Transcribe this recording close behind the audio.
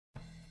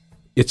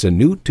It's a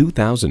new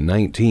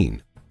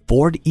 2019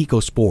 Ford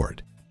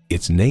EcoSport.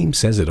 Its name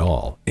says it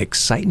all,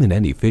 excitement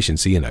and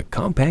efficiency in a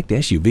compact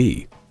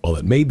SUV. While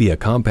it may be a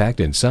compact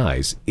in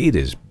size, it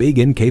is big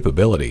in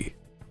capability.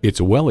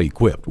 It's well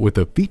equipped with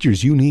the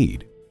features you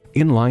need: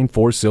 inline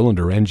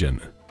 4-cylinder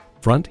engine,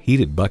 front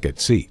heated bucket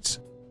seats,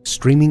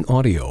 streaming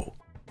audio,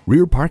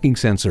 rear parking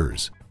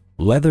sensors,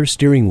 leather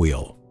steering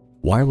wheel,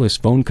 wireless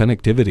phone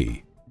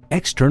connectivity,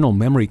 external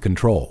memory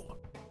control,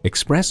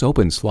 express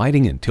open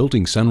sliding and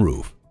tilting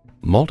sunroof,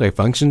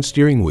 multifunction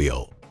steering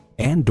wheel,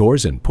 and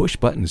doors and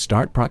push-button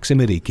start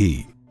proximity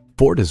key.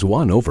 Ford has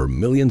won over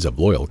millions of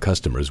loyal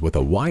customers with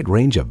a wide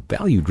range of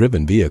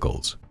value-driven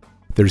vehicles.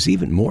 There's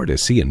even more to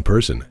see in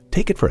person.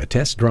 Take it for a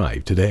test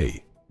drive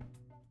today.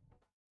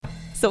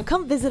 So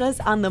come visit us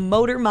on the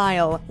Motor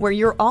Mile, where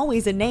you're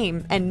always a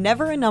name and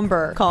never a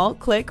number. Call,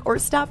 click, or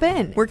stop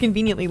in. We're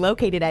conveniently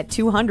located at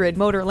 200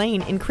 Motor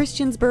Lane in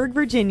Christiansburg,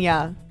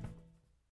 Virginia.